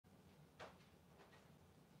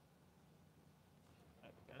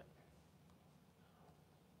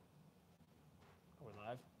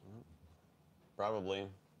probably.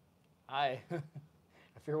 Hi,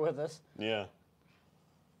 if you're with us. Yeah.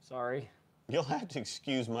 Sorry. You'll have to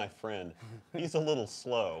excuse my friend. He's a little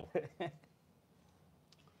slow. The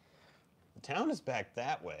town is back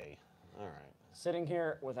that way. All right. Sitting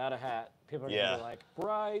here without a hat, people are going to be like,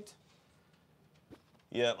 right.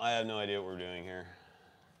 Yep, I have no idea what we're doing here.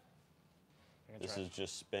 This is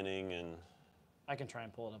just spinning and... I can try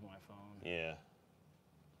and pull it up on my phone. Yeah.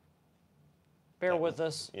 Bear with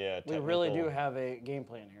us. Yeah, we really do have a game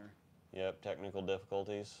plan here. Yep, technical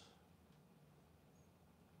difficulties.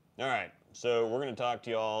 All right, so we're going to talk to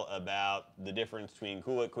y'all about the difference between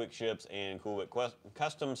CoolWick Quick Ships and CoolWick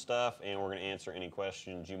Custom stuff, and we're going to answer any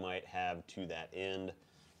questions you might have to that end.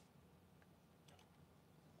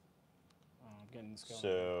 I'm getting this going.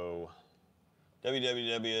 So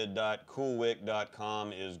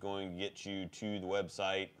www.coolwick.com is going to get you to the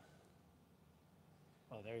website.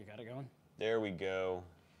 Oh, there you got it going? There we go.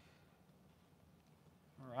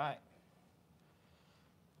 All right.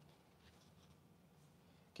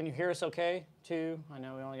 Can you hear us okay, too? I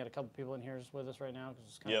know we only got a couple people in here with us right now because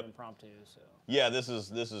it's kind of impromptu. So. Yeah, this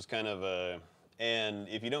is kind of a, and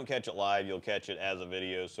if you don't catch it live, you'll catch it as a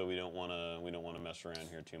video. So we don't want to mess around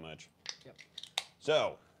here too much. Yep.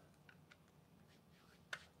 So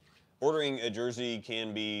ordering a jersey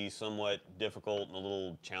can be somewhat difficult and a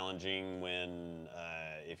little challenging when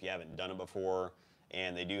if you haven't done it before.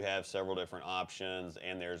 And they do have several different options,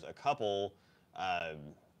 and there's a couple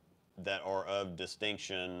that are of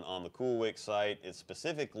distinction on the CoolWick site. It's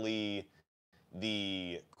specifically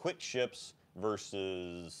the quick ships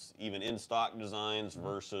versus even in-stock designs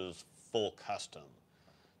versus full custom.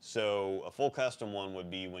 So a full custom one would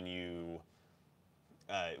be when you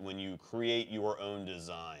create your own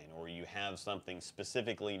design or you have something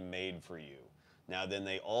specifically made for you. Now then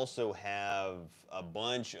they also have a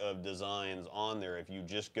bunch of designs on there if you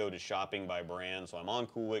just go to shopping by brand. So I'm on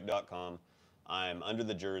coolwick.com. I'm under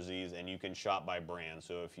the jerseys, and you can shop by brand.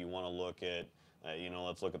 So if you want to look at,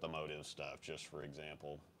 let's look at the Motive stuff, just for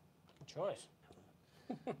example. Good choice.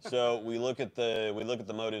 So we look at the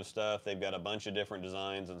Motive stuff. They've got a bunch of different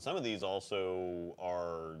designs, and some of these also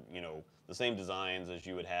are, the same designs as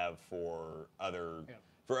you would have for other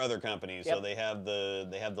companies. Yep. So they have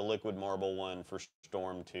the liquid marble one for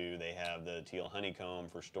Storm 2. They have the teal honeycomb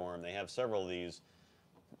for Storm. They have several of these.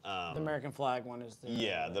 The American flag one is the...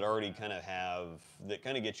 that already kind of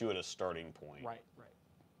get you at a starting point. Right.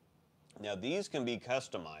 Now these can be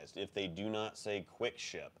customized if they do not say quick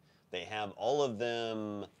ship. They have all of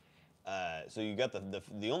them, so you got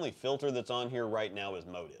the only filter that's on here right now is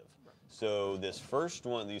Motive. Right. So these first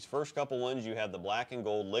couple ones, you have the black and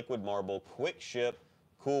gold liquid marble quick ship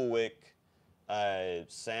CoolWick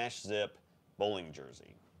sash zip bowling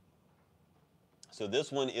jersey. So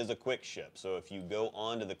this one is a quick ship. So if you go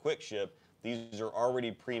on to the quick ship, these are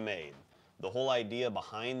already pre-made. The whole idea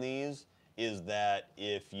behind these is that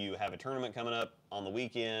if you have a tournament coming up on the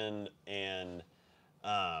weekend and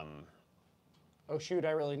oh shoot,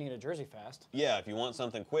 I really need a jersey fast. Yeah, if you want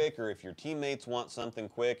something quick, or if your teammates want something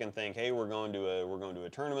quick and think, hey, we're going to a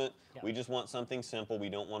tournament. Yep. We just want something simple. We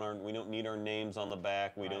don't need our names on the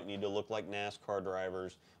back. We don't need to look like NASCAR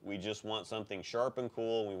drivers. We just want something sharp and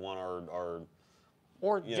cool. We want our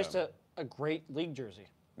or just a great league jersey.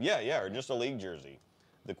 Yeah, or just a league jersey.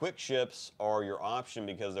 The quick ships are your option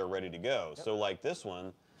because they're ready to go. Yep. So like this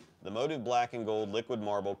one, the Motive Black and Gold Liquid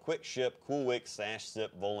Marble Quick Ship CoolWick Sash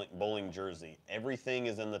Zip bowling jersey. Everything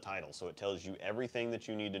is in the title, so it tells you everything that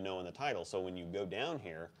you need to know in the title. So when you go down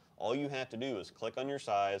here, all you have to do is click on your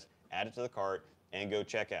size, add it to the cart, and go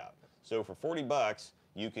check out. So for $40,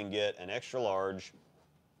 you can get an extra large,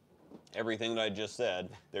 everything that I just said.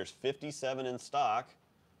 There's 57 in stock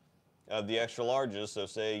of the extra larges. So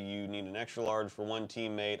say you need an extra large for one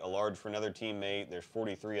teammate, a large for another teammate. There's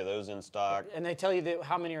 43 of those in stock. And they tell you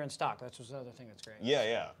how many are in stock. That's the other thing that's great.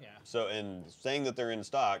 Yeah. So, and saying that they're in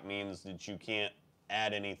stock means that you can't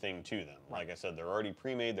add anything to them. Like I said, they're already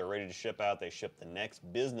pre-made. They're ready to ship out. They ship the next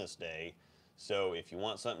business day. So if you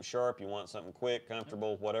want something sharp, you want something quick,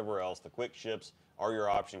 comfortable, whatever else, the quick ships are your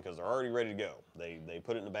option because they're already ready to go. They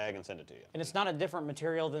put it in a bag and send it to you. And it's not a different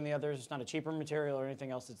material than the others. It's not a cheaper material or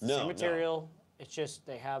anything else. It's the same material. It's just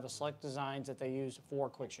they have a select designs that they use for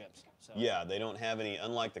quick ships. So. Yeah, they don't have any,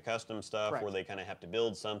 unlike the custom stuff where they kind of have to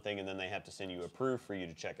build something and then they have to send you a proof for you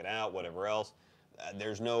to check it out, whatever else.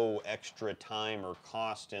 There's no extra time or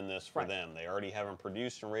cost in this for them. They already have them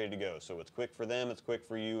produced and ready to go. So it's quick for them, it's quick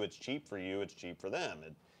for you, it's cheap for you, it's cheap for them.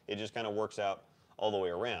 It just kind of works out all the way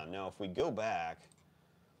around. Now, if we go back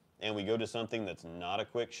and we go to something that's not a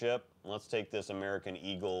quick ship, let's take this American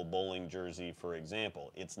Eagle bowling jersey, for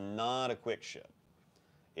example. It's not a quick ship.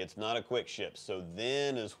 It's not a quick ship. So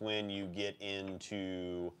then is when you get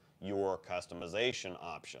into your customization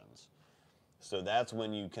options. So that's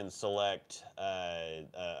when you can select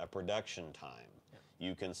a production time.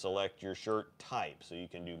 You can select your shirt type. So you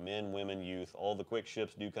can do men, women, youth. All the quick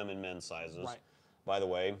ships do come in men's sizes. Right. By the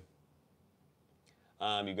way,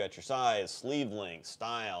 you've got your size, sleeve length,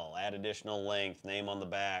 style, add additional length, name on the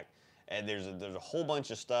back. And there's a whole bunch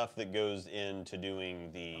of stuff that goes into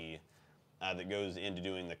doing the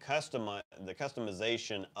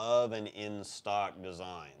customization of an in-stock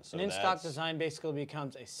design. So an in-stock design basically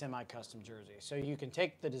becomes a semi-custom jersey. So you can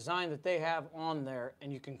take the design that they have on there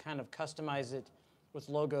and you can kind of customize it with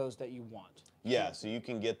logos that you want. Yeah, so you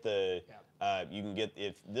can get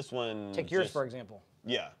if this one. Take yours for example.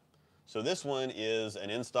 Yeah, so this one is an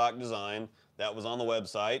in-stock design that was on the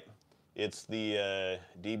website. It's the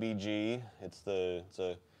DBG. It's a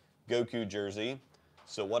Goku jersey.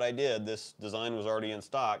 So what I did, this design was already in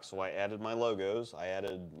stock, so I added my logos. I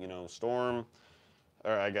added, Storm.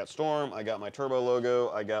 Or I got Storm. I got my Turbo logo.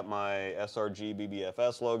 I got my SRG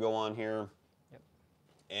BBFS logo on here. Yep.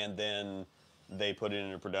 And then they put it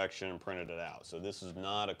into production and printed it out. So this is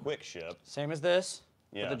not a quick ship. Same as this,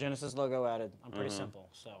 Yeah. with the Genesis logo added. I'm pretty simple.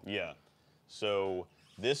 So. Yeah. So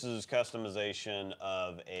this is customization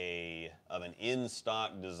of an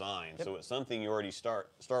in-stock design. Yep. So it's something you already start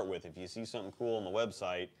with. If you see something cool on the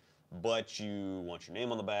website, but you want your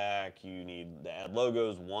name on the back, you need to add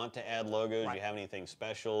logos, want to add logos, Right. you have anything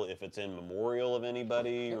special, if it's in memorial of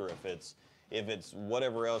anybody, Yep. or if it's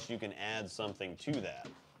whatever else, you can add something to that.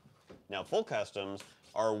 Now, full customs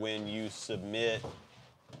are when you submit.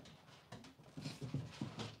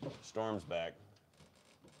 Storm's back.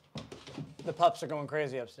 The pups are going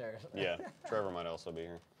crazy upstairs. Yeah, Trevor might also be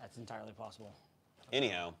here. That's entirely possible.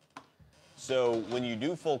 Anyhow, so when you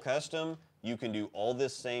do full custom, you can do all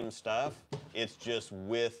this same stuff. It's just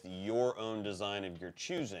with your own design of your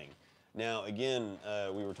choosing. Now, again,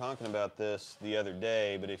 we were talking about this the other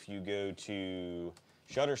day, but if you go to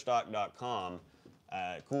Shutterstock.com,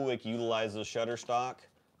 CoolWick utilizes Shutterstock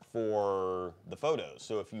for the photos.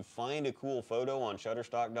 So if you find a cool photo on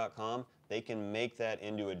Shutterstock.com, they can make that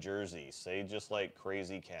into a jersey, say just like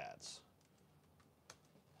Crazy Cats.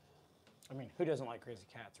 I mean, who doesn't like crazy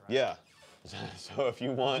cats, right? Yeah. So if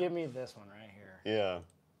you want... Give me this one right here. Yeah.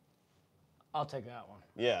 I'll take that one.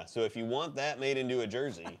 Yeah, so if you want that made into a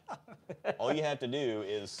jersey, all you have to do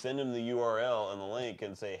is send them the URL and the link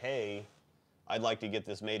and say, hey, I'd like to get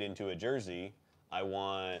this made into a jersey. I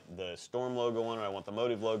want the Storm logo on it. I want the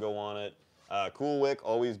Motive logo on it. CoolWick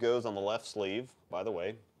always goes on the left sleeve, by the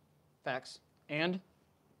way. Facts. And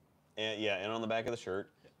And on the back of the shirt.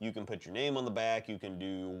 You can put your name on the back. You can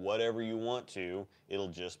do whatever you want to. It'll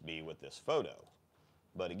just be with this photo.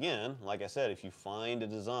 But again, like I said, if you find a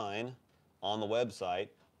design on the website,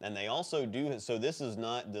 and they also do, so this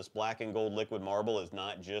black and gold liquid marble is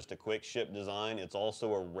not just a quick ship design, it's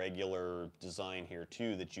also a regular design here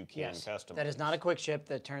too that you can customize. That is not a quick ship.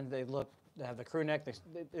 They have the crew neck.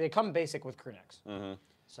 They come basic with crew necks. Mm-hmm.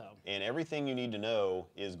 So. And everything you need to know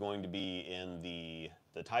is going to be in the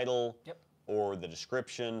title or the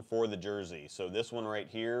description for the jersey. So this one right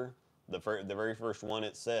here, the very first one,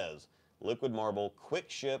 it says, liquid marble, quick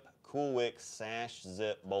ship, CoolWick sash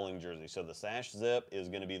zip bowling jersey. So the sash zip is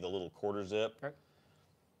going to be the little quarter zip. Right.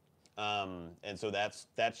 And so that's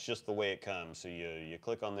just the way it comes. So you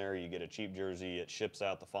click on there, you get a cheap jersey, it ships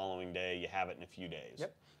out the following day, you have it in a few days.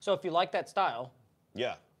 Yep. So if you like that style,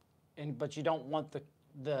 yeah, but you don't want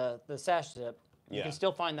the sash zip, you can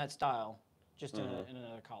still find that style just in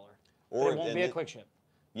another collar. Or it won't be a quick ship.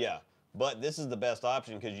 Yeah. But this is the best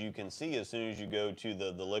option because you can see as soon as you go to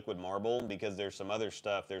the liquid marble, because there's some other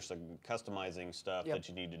stuff, there's some customizing stuff that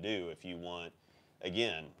you need to do if you want,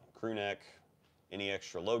 again, crew neck, any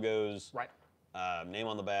extra logos, right, name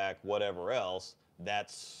on the back, whatever else.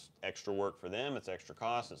 That's extra work for them. It's extra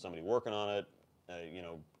cost. It's somebody working on it,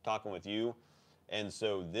 talking with you. And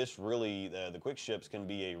so this really, the quick ships can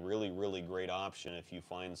be a really, really great option if you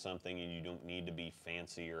find something and you don't need to be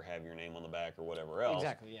fancy or have your name on the back or whatever else.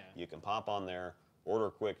 Exactly, yeah. You can pop on there, order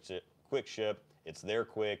quick ship. It's their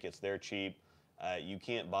quick, it's their cheap. You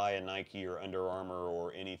can't buy a Nike or Under Armour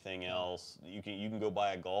or anything else. You can go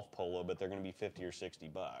buy a golf polo, but they're going to be $50 or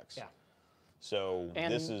 $60. Yeah. So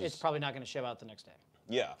and this is, it's probably not going to ship out the next day.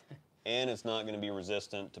 Yeah, and it's not going to be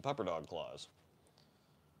resistant to pupper dog claws.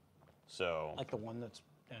 So, like the one that's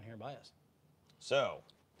down here by us. So,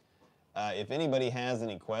 if anybody has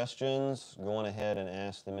any questions, go on ahead and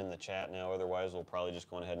ask them in the chat now. Otherwise, we'll probably just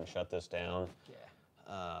go on ahead and shut this down.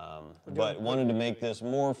 But wanted to make this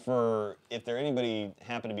more for if there anybody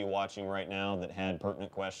happened to be watching right now that had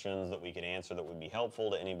pertinent questions that we could answer that would be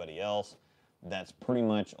helpful to anybody else. That's pretty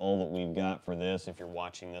much all that we've got for this. If you're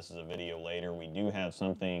watching this as a video later, we do have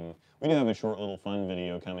a short little fun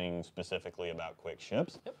video coming specifically about quick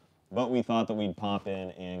ships. Yep. But we thought that we'd pop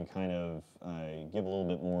in and kind of give a little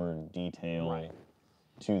bit more detail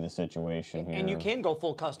to the situation here. And you can go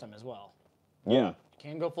full custom as well. Yeah. You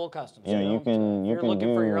can go full custom. Yeah, you can. If you're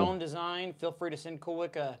looking for your own design, feel free to send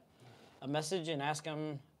CoolWick a message and ask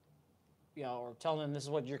them, or tell them this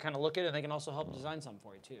is what you're kind of looking at, and they can also help design something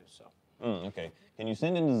for you too. So. Okay. Can you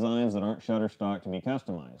send in designs that aren't Shutterstock to be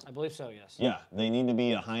customized? I believe so, yes. Yeah, they need to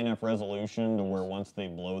be a high enough resolution to where once they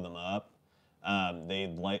blow them up, they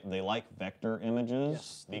like vector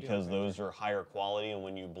images because those are higher quality, and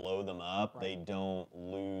when you blow them up, they don't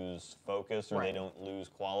lose focus or they don't lose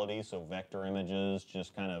quality. So vector images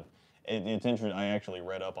just kind of it's interesting. I actually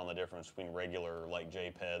read up on the difference between regular like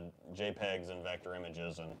JPEGs and vector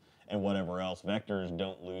images and whatever else. Vectors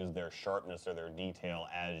don't lose their sharpness or their detail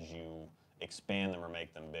as you expand them or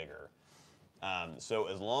make them bigger. So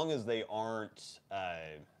as long as they aren't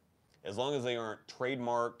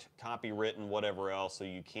trademarked, copywritten, whatever else, so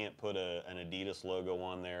you can't put an Adidas logo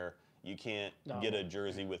on there, you can't get a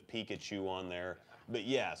jersey with Pikachu on there. But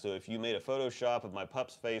yeah, so if you made a Photoshop of my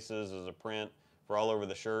pups' faces as a print for all over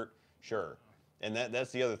the shirt, sure. And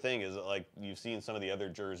that's the other thing is like you've seen some of the other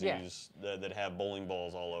jerseys that have bowling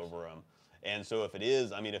balls all over them. And so if it is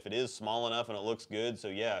small enough and it looks good, so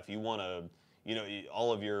yeah, if you want to,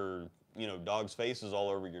 all of your, dog's faces all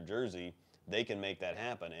over your jersey, they can make that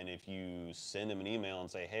happen. And if you send them an email and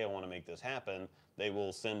say, hey, I want to make this happen, they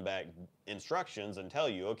will send back instructions and tell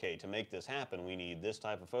you, okay, to make this happen, we need this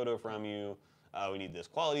type of photo from you. We need this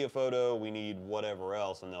quality of photo, we need whatever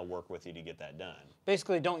else, and they'll work with you to get that done.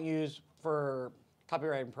 Basically, don't use, for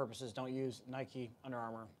copywriting purposes, don't use Nike, Under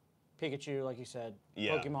Armour, Pikachu, like you said,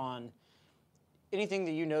 Pokemon, anything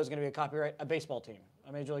that you know is going to be a baseball team,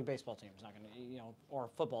 a Major League Baseball team is not going to, or a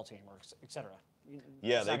football team, or et cetera.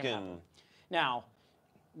 Yeah, they can. Now,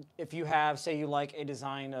 if you have, say you like a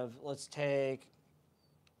design of, let's take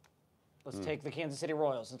the Kansas City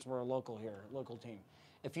Royals, since we're a local team.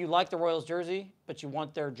 If you like the Royals jersey, but you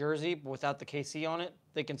want their jersey without the KC on it,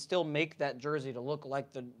 they can still make that jersey to look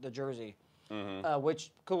like the jersey,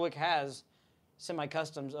 which CoolWick has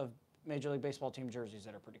semi-customs of Major League Baseball team jerseys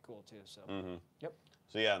that are pretty cool too. So, yep.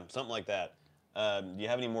 So yeah, something like that. Do you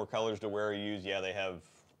have any more colors to wear or use? Yeah, they have,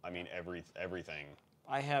 everything.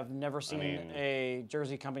 I have never seen a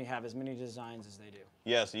jersey company have as many designs as they do.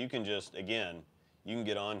 Yeah, so you can just, again, you can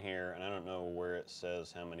get on here, and I don't know where it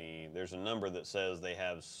says how many. There's a number that says they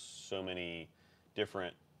have so many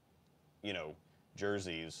different,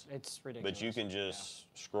 jerseys. It's ridiculous. But you can just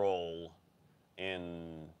scroll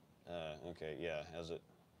and,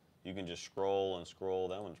 you can just scroll and scroll.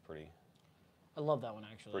 That one's pretty. I love that one,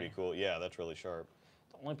 actually. Pretty cool. Yeah, that's really sharp.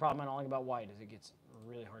 The only problem I don't like about white is it gets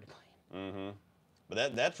really hard to clean.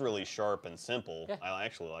 But that's really sharp and simple. Yeah. I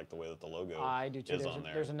actually like the way that the logo I do too. is on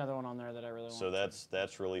there. There's another one on there that I really want. So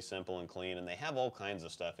that's really simple and clean, and they have all kinds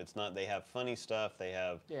of stuff. It's not, they have funny stuff, they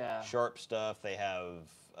have sharp stuff, they have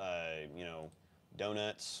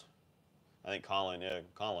donuts. I think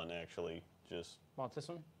Colin actually just want this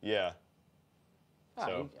one. Yeah.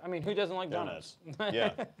 So, who doesn't like donuts?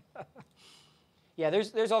 Yeah. Yeah,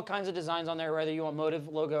 there's all kinds of designs on there, whether you want Motive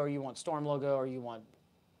logo or you want Storm logo or you want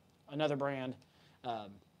another brand.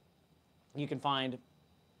 You can find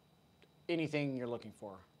anything you're looking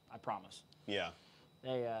for, I promise. Yeah.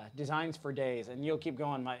 They designs for days, and you'll keep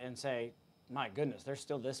going and say, my goodness, there's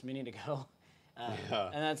still this many to go.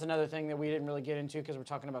 And that's another thing that we didn't really get into because we're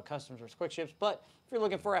talking about customs versus quick ships. But if you're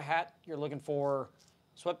looking for a hat, you're looking for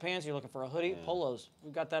sweatpants, you're looking for a hoodie, polos,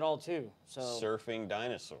 we've got that all too. So surfing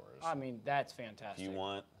dinosaurs. That's fantastic. If you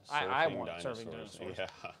want I want surfing dinosaurs. Yeah.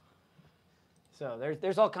 So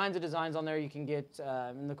there's all kinds of designs on there you can get.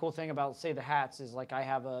 And the cool thing about, say, the hats is, like, I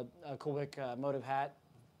have a CoolWick Motive hat,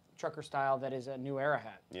 trucker style, that is a New Era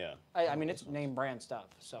hat. Yeah. It's name brand stuff.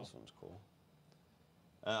 So this one's cool.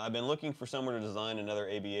 I've been looking for someone to design another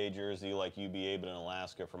ABA jersey like UBA, but in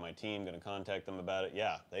Alaska for my team. Going to contact them about it.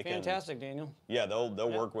 Yeah, they can. Fantastic, Daniel. Yeah,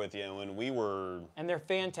 they'll work with you. And when we were. And they're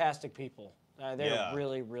fantastic people. They're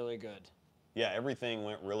really, really good. Yeah, everything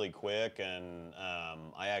went really quick, and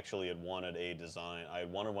I actually had wanted a design. I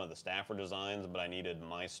wanted one of the Stafford designs, but I needed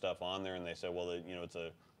my stuff on there, and they said, well, it's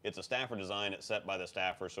a Stafford design. It's set by the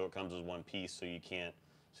staffer, so it comes as one piece, so you can't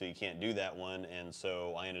do that one. And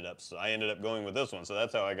so I ended up going with this one. So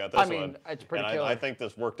that's how I got this one. It's pretty and killer. I think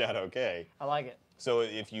this worked out okay. I like it. So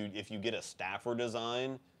if you get a Stafford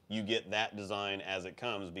design, you get that design as it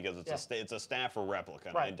comes because it's a staffer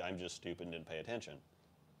replica. Right. I'm just stupid and didn't pay attention.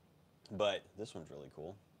 But this one's really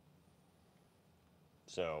cool.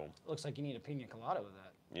 So. Looks like you need a pina colada with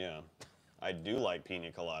that. Yeah, I do like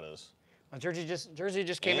pina coladas. My jersey just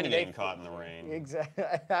came in And today. getting caught in the rain. Exactly.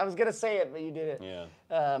 I was gonna say it, but you did it.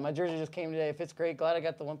 Yeah. My jersey just came today. It fits great. Glad I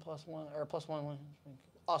got the 1+1 or +1.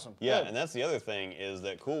 Awesome. Yeah, Good. and that's the other thing is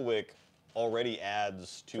that CoolWick already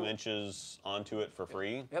adds 2 inches onto it for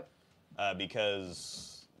free. Yep.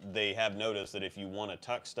 Because they have noticed that if you want to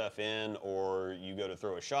tuck stuff in or you go to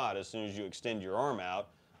throw a shot, as soon as you extend your arm out,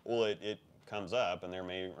 well, it comes up, and there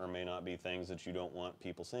may or may not be things that you don't want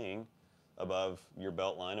people seeing above your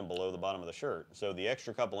belt line and below the bottom of the shirt. So the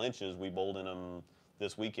extra couple inches, we bowled in them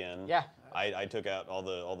this weekend. Yeah. I took out all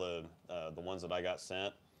the ones that I got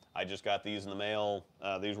sent. I just got these in the mail.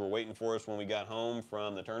 These were waiting for us when we got home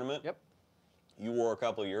from the tournament. Yep. You wore a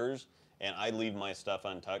couple of yours, and I leave my stuff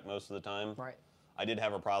untucked most of the time. Right. I did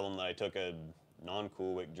have a problem that I took a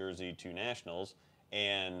non-CoolWick jersey to Nationals,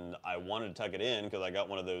 and I wanted to tuck it in because I got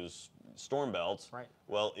one of those storm belts. Right.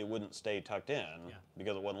 Well, it wouldn't stay tucked in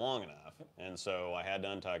because it wasn't long enough, and so I had to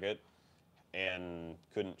untuck it and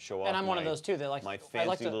couldn't show off. And I'm one of those too that like my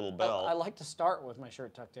fancy little belt. I like to start with my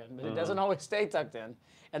shirt tucked in, but it doesn't always stay tucked in,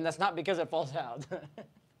 and that's not because it falls out.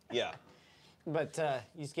 Yeah. But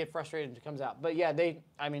you just get frustrated if it comes out. But yeah,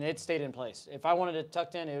 it stayed in place. If I wanted it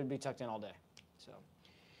tucked in, it would be tucked in all day. So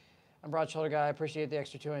I'm a broad shoulder guy. I appreciate the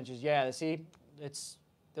extra 2 inches. Yeah, see,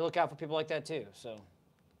 they look out for people like that too. So.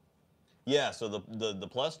 Yeah, so the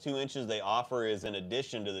plus 2 inches they offer is in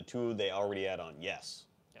addition to the 2 they already add on. Yes.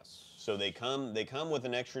 Yes. So they come with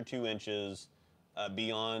an extra 2 inches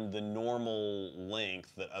beyond the normal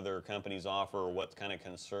length that other companies offer, or what's kind of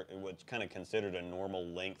considered a normal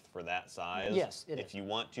length for that size. Yes, it if is. you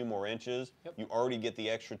want 2 more inches, you already get the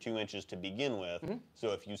extra 2 inches to begin with.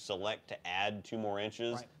 So if you select to add 2 more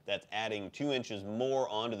inches, that's adding 2 inches more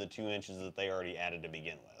onto the 2 inches that they already added to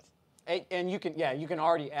begin with. And you can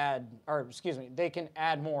already add, or excuse me, they can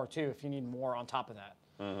add more too if you need more on top of that.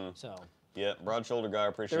 So. Yeah, broad shoulder guy,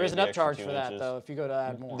 appreciate There is an the extra upcharge 2 for that inches. though if you go to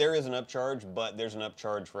add more. There is an upcharge, but there's an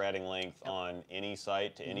upcharge for adding length on any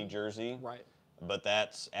site to any jersey. Right. But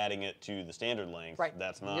that's adding it to the standard length. Right.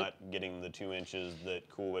 That's not getting the 2 inches that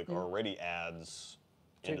CoolWick already adds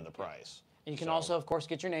into the price. And you can also, of course,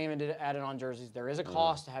 get your name added on jerseys. There is a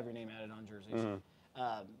cost to have your name added on jerseys.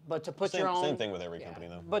 But to put your own... Same thing with every company,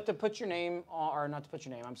 though. But to put your name, or not to put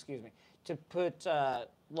your name, excuse me, to put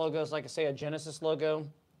logos like, say, a Genesis logo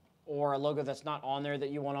or a logo that's not on there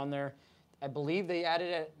that you want on there, I believe they added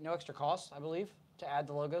it at no extra cost, I believe, to add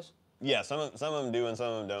the logos. Yeah, some of them do and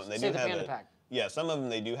some of them don't. They Say do the have Panda Pack. Yeah, some of them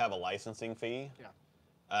they do have a licensing fee.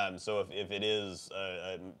 Yeah. So if it is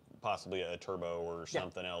possibly a turbo or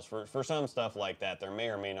something else, for some stuff like that, there may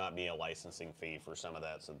or may not be a licensing fee for some of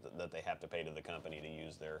that, so that they have to pay to the company to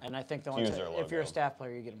use their. And I think the ones that, if you're a staff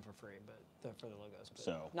player, you get them for free, but for the logos. But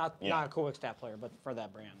So not a CoolWick staff player, but for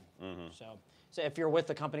that brand. So if you're with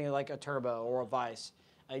a company like a Turbo or a Vice,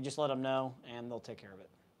 you just let them know and they'll take care of it.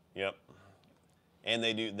 Yep. And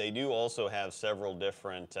they do also have several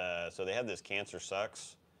different. So they have this Cancer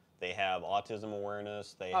Sucks. They have autism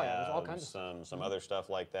awareness. They have all kinds of some other stuff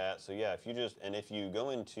like that. So yeah, if you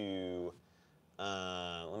go into,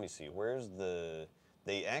 let me see,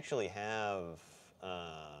 they actually have,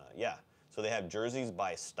 so they have jerseys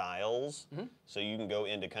by styles. So you can go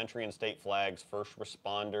into country and state flags, first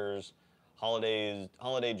responders,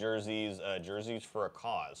 holiday jerseys, jerseys for a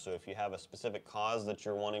cause. So if you have a specific cause that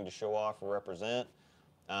you're wanting to show off or represent,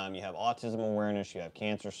 you have autism awareness, you have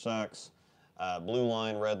Cancer Sucks, blue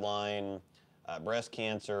line, red line, breast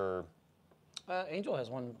cancer. Angel has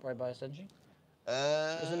one right by us, doesn't she?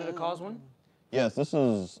 Isn't it a cause one? Yes, this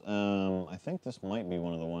is, I think this might be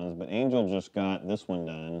one of the ones, but Angel just got this one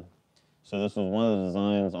done. So this was one of the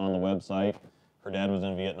designs on the website. Her dad was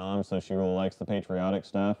in Vietnam, so she really likes the patriotic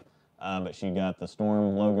stuff. But she got the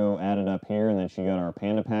Storm logo added up here, and then she got our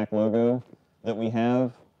Panda Pack logo that we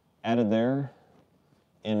have added there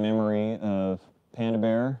in memory of Panda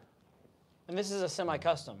Bear. And this is a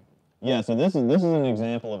semi-custom. Yeah, so this is an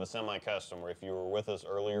example of a semi-custom, where if you were with us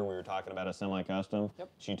earlier, we were talking about a semi-custom. Yep.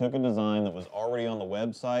 She took a design that was already on the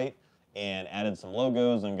website and added some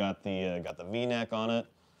logos and got the V-neck on it.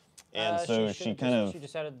 And so she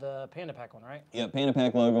just added the Panda Pack one, right? Yeah, Panda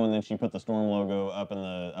Pack logo, and then she put the Storm logo up in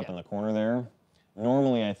the corner there.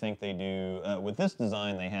 Normally, I think they do with this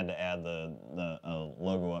design they had to add the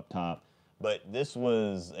logo up top, but this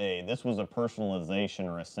was a personalization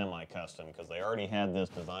or a semi-custom because they already had this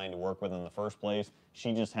design to work with in the first place.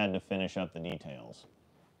 She just had to finish up the details.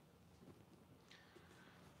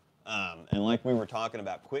 And like we were talking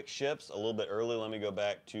about quick ships a little bit earlier, let me go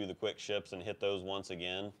back to the quick ships and hit those once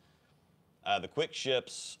again. The quick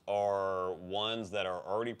ships are ones that are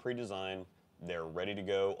already pre-designed. They're ready to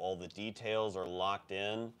go. All the details are locked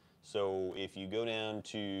in. So if you go down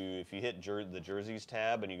to, if you hit the jerseys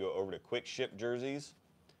tab and you go over to quick ship jerseys,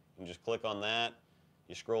 you can just click on that.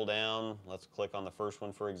 You scroll down. Let's click on the first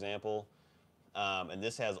one, for example. And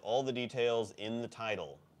this has all the details in the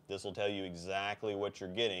title. This will tell you exactly what you're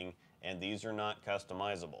getting, and these are not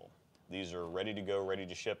customizable. These are ready to go, ready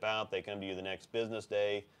to ship out. They come to you the next business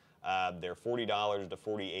day. They're $40 to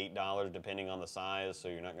 $48 depending on the size, so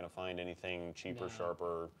you're not going to find anything cheaper,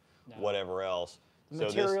 sharper, whatever else. The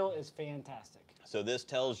material is fantastic. So this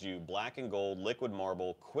tells you black and gold, liquid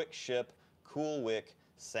marble, quick ship, CoolWick,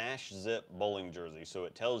 sash zip bowling jersey. So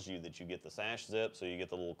it tells you that you get the sash zip, so you get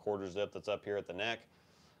the little quarter zip that's up here at the neck.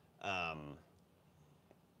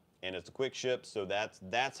 And it's a quick ship, so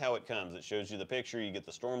that's how it comes. It shows you the picture. You get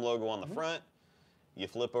the Storm logo on the front. You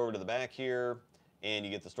flip over to the back here, and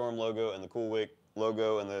you get the Storm logo and the CoolWick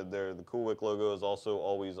logo, and the CoolWick logo is also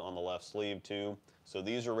always on the left sleeve too. So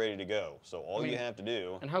these are ready to go. So all you have to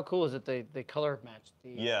do. And how cool is it they color match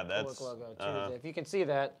the CoolWick logo too? If you can see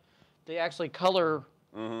that, they actually color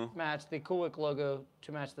match the CoolWick logo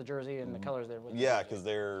to match the jersey and the colors there. Yeah, because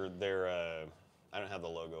they're I don't have the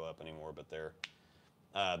logo up anymore, but their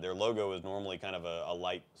logo is normally kind of a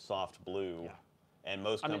light, soft blue. Yeah. And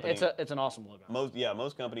most companies, it's an awesome logo.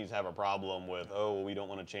 Most companies have a problem with, oh, we don't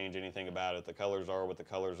want to change anything about it. The colors are what the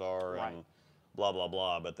colors are, and blah blah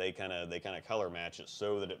blah. But they kind of color match it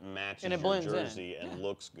so that it matches and your jersey and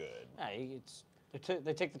looks good. Yeah,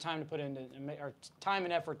 they take the time to put in or time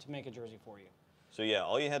and effort to make a jersey for you. So yeah,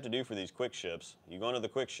 all you have to do for these quick ships, you go into the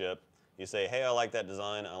quick ship, you say, hey, I like that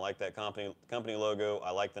design, I like that company logo,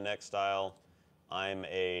 I like the neck style, I'm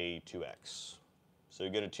a 2X. So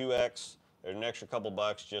you get a 2X. There's an extra couple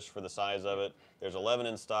bucks just for the size of it. There's 11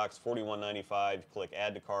 in stocks, $41.95. You click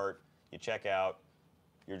add to cart, you check out.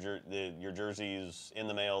 Your jersey's in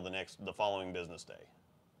the mail the following business day.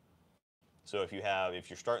 So if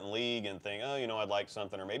you're starting the league and think, oh, I'd like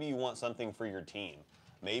something, or maybe you want something for your team.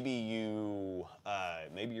 Maybe you're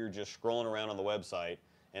just scrolling around on the website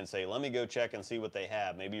and say, let me go check and see what they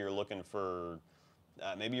have. Maybe you're looking for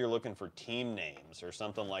team names or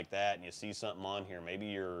something like that, and you see something on here. Maybe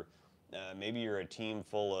you're a team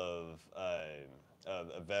full of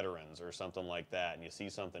veterans or something like that, and you see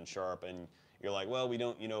something sharp, and you're like, well, we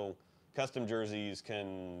don't, custom jerseys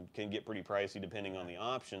can get pretty pricey depending on the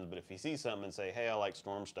options, but if you see something and say, hey, I like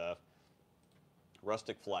Storm stuff,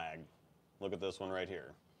 rustic flag, look at this one right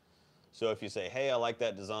here. So if you say, hey, I like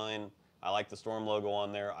that design, I like the Storm logo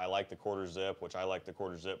on there, I like the quarter zip, which I like the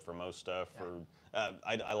quarter zip for most stuff.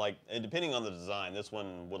 I like, and depending on the design, this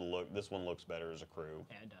one looks better as a crew.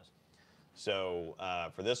 Yeah, it does. So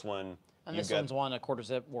for this one, and this one's a quarter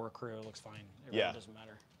zip or a crew. It looks fine. It really doesn't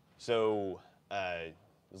matter. So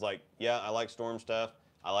it's like, yeah, I like Storm stuff.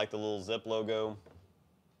 I like the little zip logo.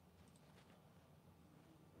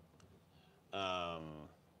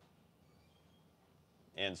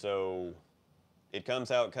 And so it comes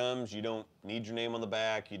how it comes. You don't need your name on the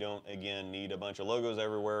back. You don't, again, need a bunch of logos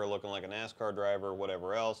everywhere looking like a NASCAR driver or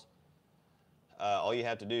whatever else. All you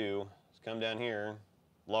have to do is come down here,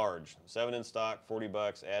 large, 7 in stock, 40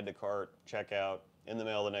 bucks, add to cart, checkout, in the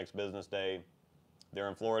mail the next business day. They're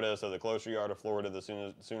in Florida, so the closer you are to Florida, the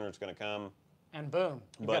sooner it's going to come. And boom,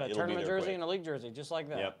 you've got a tournament jersey and a league jersey, just like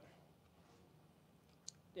that. Yep.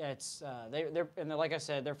 Yeah, it's they're like I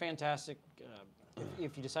said, they're fantastic.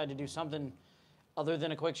 If you decide to do something other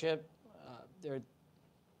than a quick ship,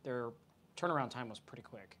 their turnaround time was pretty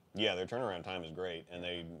quick. Yeah, their turnaround time is great, and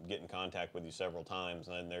they get in contact with you several times,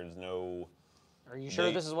 and there's no. Are you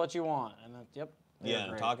sure this is what you want? And yep. Yeah,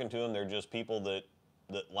 and talking to them, they're just people that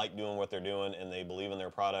like doing what they're doing, and they believe in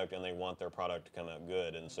their product, and they want their product to come out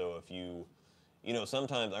good. And so if you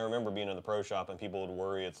sometimes I remember being in the pro shop, and people would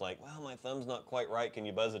worry. It's like, well, my thumb's not quite right. Can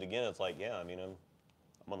you buzz it again? It's like, yeah, I mean, I'm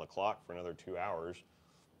on the clock for another 2 hours.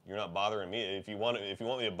 You're not bothering me. If you want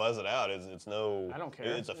me to buzz it out, it's no. I don't care.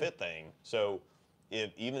 It's a fit thing. So,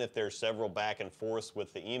 even if there's several back and forths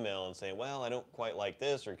with the email and saying, well, I don't quite like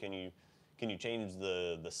this, or can you change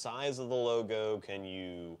the size of the logo? Can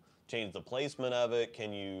you change the placement of it?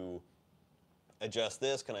 Can you adjust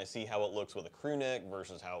this? Can I see how it looks with a crew neck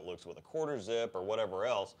versus how it looks with a quarter zip or whatever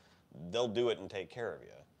else? They'll do it and take care of you.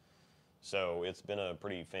 So it's been a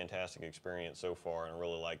pretty fantastic experience so far, and I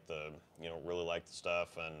really like the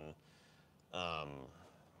stuff, and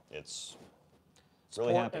it's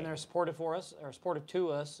really happy. And they're supportive for us, or supportive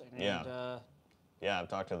to us. And, yeah. I've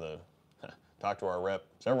talked to our rep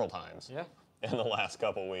several times. Yeah. in the last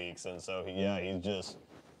couple weeks, and so he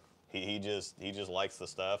just likes the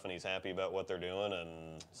stuff, and he's happy about what they're doing,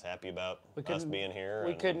 and he's happy about us being here.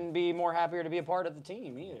 We couldn't be more happier to be a part of the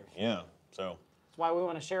team either. Yeah, so that's why we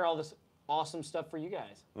want to share all this awesome stuff for you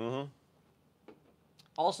guys. Mm-hmm.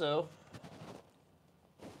 Also,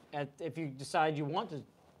 if you decide you want to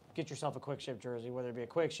get yourself a quick ship jersey, whether it be a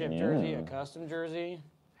quick ship jersey, a custom jersey,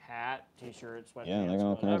 hat, t-shirt, sweatpants, Yeah, they got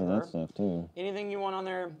all kinds of that stuff too. Anything you want on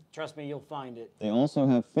there, trust me, you'll find it. They also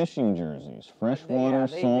have fishing jerseys, freshwater,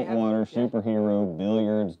 saltwater, superhero,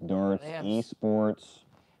 billiards, darts, esports.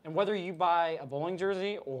 And whether you buy a bowling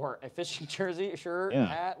jersey or a fishing jersey, shirt,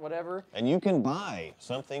 hat, whatever. And you can buy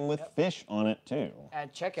something with fish on it too.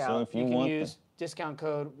 At checkout, so if you can use discount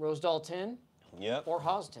code Rosedoll10 or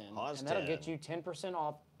Haas10, and that'll get you 10%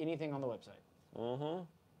 off anything on the website. Mm-hmm.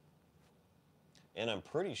 And I'm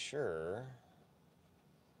pretty sure,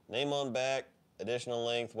 name on back, additional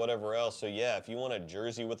length, whatever else. So yeah, if you want a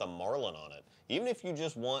jersey with a marlin on it, even if you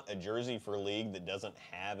just want a jersey for league that doesn't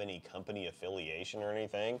have any company affiliation or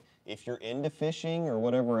anything, if you're into fishing or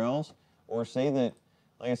whatever else, or say that,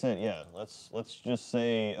 like I said, yeah, let's just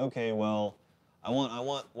say, okay, well, I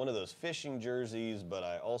want one of those fishing jerseys, but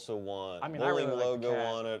I also want bowling logo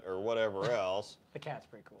on it or whatever else. The cat's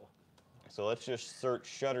pretty cool. So let's just search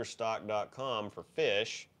Shutterstock.com for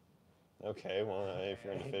fish. Okay, well, if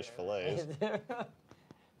you're into fish fillets.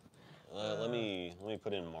 Let me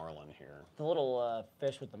put in marlin here. The little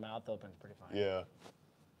fish with the mouth open is pretty funny. Yeah.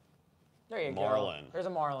 There you Marlin. go. There's a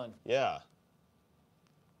marlin. Yeah.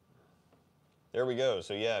 There we go.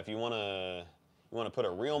 So yeah, if you want to put a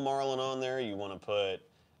real marlin on there, you want to put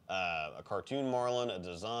a cartoon marlin, a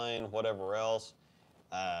design, whatever else.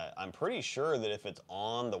 I'm pretty sure that if it's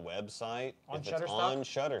on the website, if it's on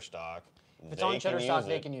Shutterstock,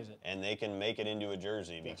 they can use it. And they can make it into a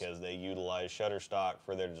jersey because they utilize Shutterstock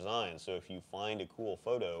for their design. So if you find a cool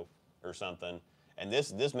photo or something, and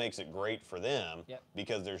this makes it great for them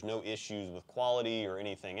because there's no issues with quality or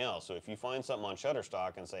anything else. So if you find something on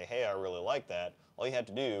Shutterstock and say, hey, I really like that, all you have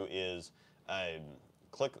to do is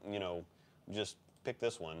click, just pick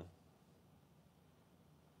this one,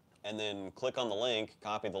 and then click on the link,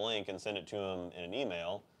 copy the link, and send it to them in an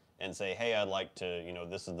email and say, hey, I'd like to,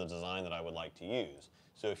 this is the design that I would like to use.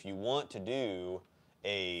 So if you want to do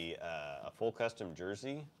a full custom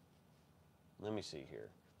jersey, let me see here.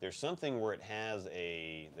 There's something where it has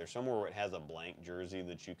there's somewhere where it has a blank jersey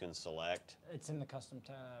that you can select. It's in the custom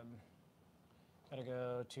tab. Gotta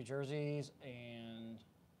go to jerseys and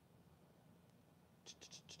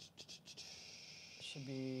should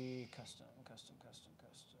be custom.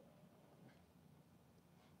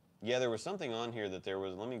 Yeah, there was something on here that there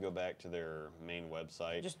was, let me go back to their main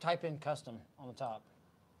website. Just type in custom on the top.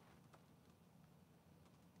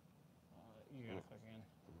 You gotta click in.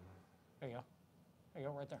 There you go. There you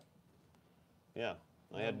go, right there. Yeah,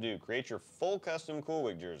 I had to do, create your full custom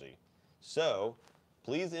CoolWick jersey. So,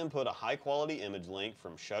 please input a high quality image link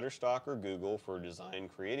from Shutterstock or Google for design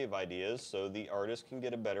creative ideas so the artist can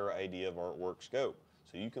get a better idea of artwork scope.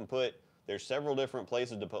 So you can put, there's several different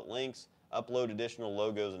places to put links, upload additional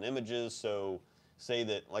logos and images. So say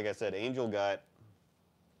that, like I said, Angel got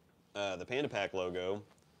the Panda Pack logo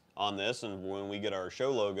on this, and when we get our show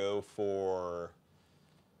logo for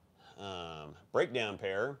Breakdown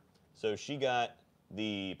Pair, so she got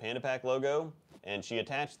the Panda Pack logo, and she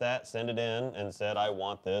attached that, sent it in, and said, I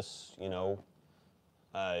want this,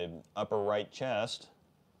 upper right chest.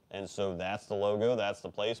 And so that's the logo, that's the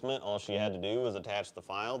placement. All she had to do was attach the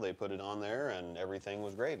file, they put it on there, and everything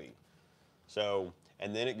was gravy. So,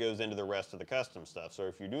 and then it goes into the rest of the custom stuff. So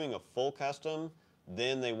if you're doing a full custom,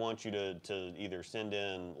 then they want you to either send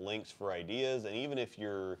in links for ideas, and even if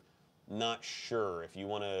you're not sure, if you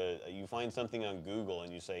want to, you find something on Google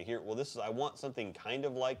and you say, here, well, I want something kind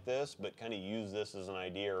of like this, but kind of use this as an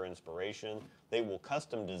idea or inspiration, they will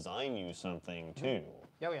custom design you something too.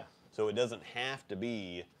 Oh yeah. So it doesn't have to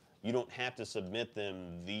be, you don't have to submit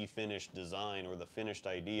them the finished design or the finished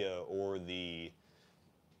idea or the,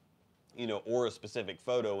 or a specific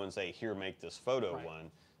photo and say, here, make this photo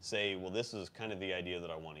one. Say, well, this is kind of the idea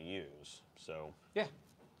that I want to use. So. Yeah.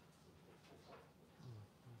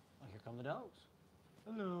 Well, here come the dogs.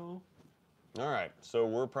 Hello. All right. So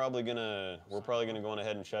we're probably gonna go on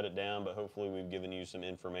ahead and shut it down, but hopefully we've given you some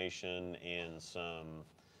information and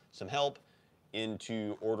some help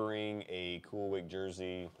into ordering a CoolWick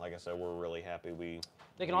jersey. Like I said, we're really happy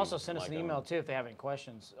They can also send us an email too if they have any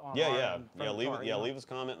questions. Leave us a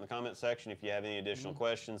comment in the comment section if you have any additional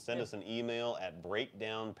questions. Send us an email at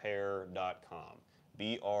breakdownpair.com.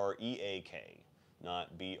 BREAK,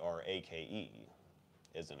 not BRAKE,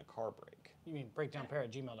 as in a car break. You mean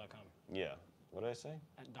breakdownpair@gmail.com. Yeah, What did I say?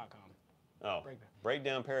 .com. Oh,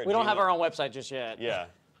 breakdownpair. We don't have our own website just yet. Yeah.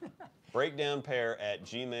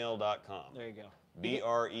 breakdownpair@gmail.com. There you go.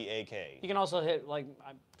 BREAK. You can also hit, like,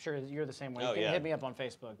 I'm sure you're the same way. You can hit me up on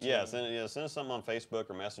Facebook, too. Yeah, send us something on Facebook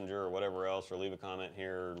or Messenger or whatever else, or leave a comment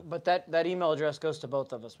here. But that email address goes to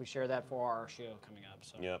both of us. We share that for our show coming up.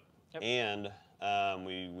 So. Yep. And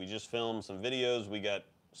we just filmed some videos. We got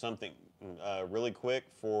something really quick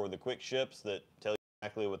for the quick ships that tell you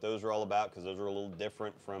exactly what those are all about, because those are a little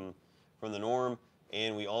different from the norm.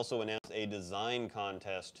 And we also announced a design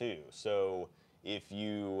contest, too. So if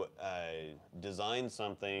you design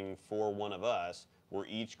something for one of us, we're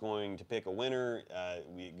each going to pick a winner.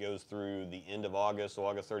 It goes through the end of August, so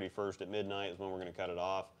August 31st at midnight is when we're going to cut it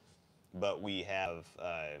off. But we have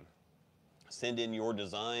send in your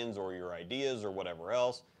designs or your ideas or whatever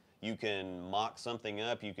else. You can mock something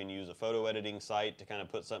up. You can use a photo editing site to kind of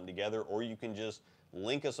put something together, or you can just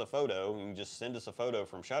link us a photo. You can just send us a photo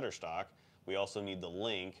from Shutterstock. We also need the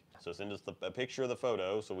link, so send us a picture of the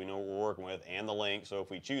photo so we know what we're working with, and the link, so if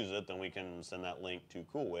we choose it, then we can send that link to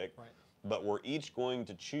CoolWick. Right. But we're each going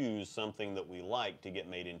to choose something that we like to get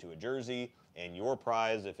made into a jersey, and your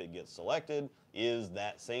prize, if it gets selected, is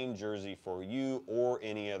that same jersey for you or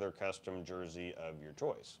any other custom jersey of your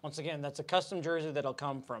choice. Once again, that's a custom jersey that'll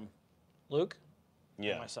come from Luke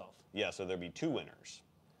and myself. Yeah, so there'll be 2 winners.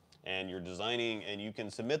 And you're designing, and you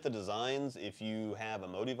can submit the designs. If you have a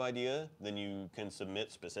motive idea, then you can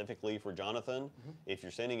submit specifically for Jonathan. If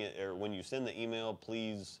you're sending it, or when you send the email,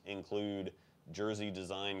 please include jersey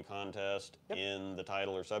design contest in the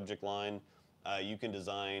title or subject line. You can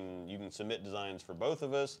submit designs for both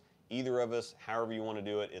of us, either of us, however you want to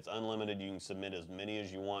do it. It's unlimited. You can submit as many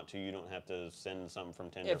as you want to. You don't have to send something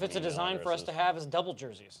from 10 If it's a design for us to have as double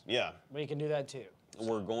jerseys. Yeah. We can do that too.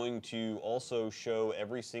 We're going to also show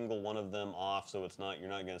every single one of them off, so you're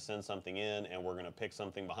not going to send something in, and we're going to pick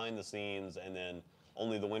something behind the scenes, and then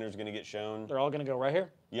only the winner's going to get shown. They're all going to go right here?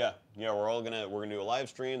 Yeah, we're going to do a live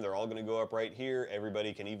stream. They're all going to go up right here.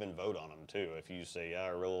 Everybody can even vote on them too. If you say, yeah, I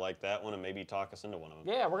really like that one, and maybe talk us into one of them.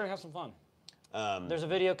 Yeah, we're going to have some fun. There's a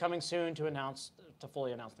video coming soon to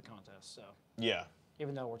fully announce the contest. So yeah,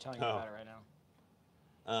 even though we're telling you about it right now.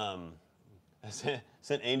 I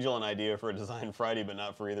sent Angel an idea for a design Friday, but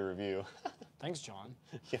not for either of you. Thanks, John.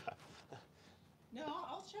 Yeah. No,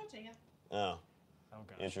 I'll show it to you. Oh. Oh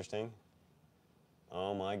gosh. Interesting.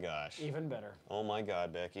 Oh my gosh. Even better. Oh my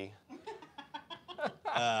God, Becky.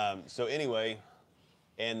 So anyway,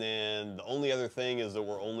 and then the only other thing is that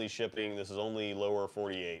we're only shipping, this is only lower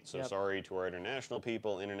 48. So sorry to our international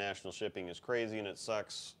people. International shipping is crazy and it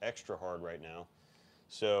sucks extra hard right now.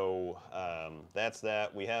 So that's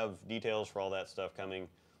that. We have details for all that stuff coming.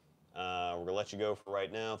 We're going to let you go for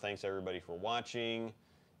right now. Thanks everybody for watching,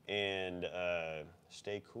 and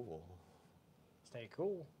stay cool. Stay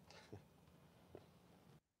cool.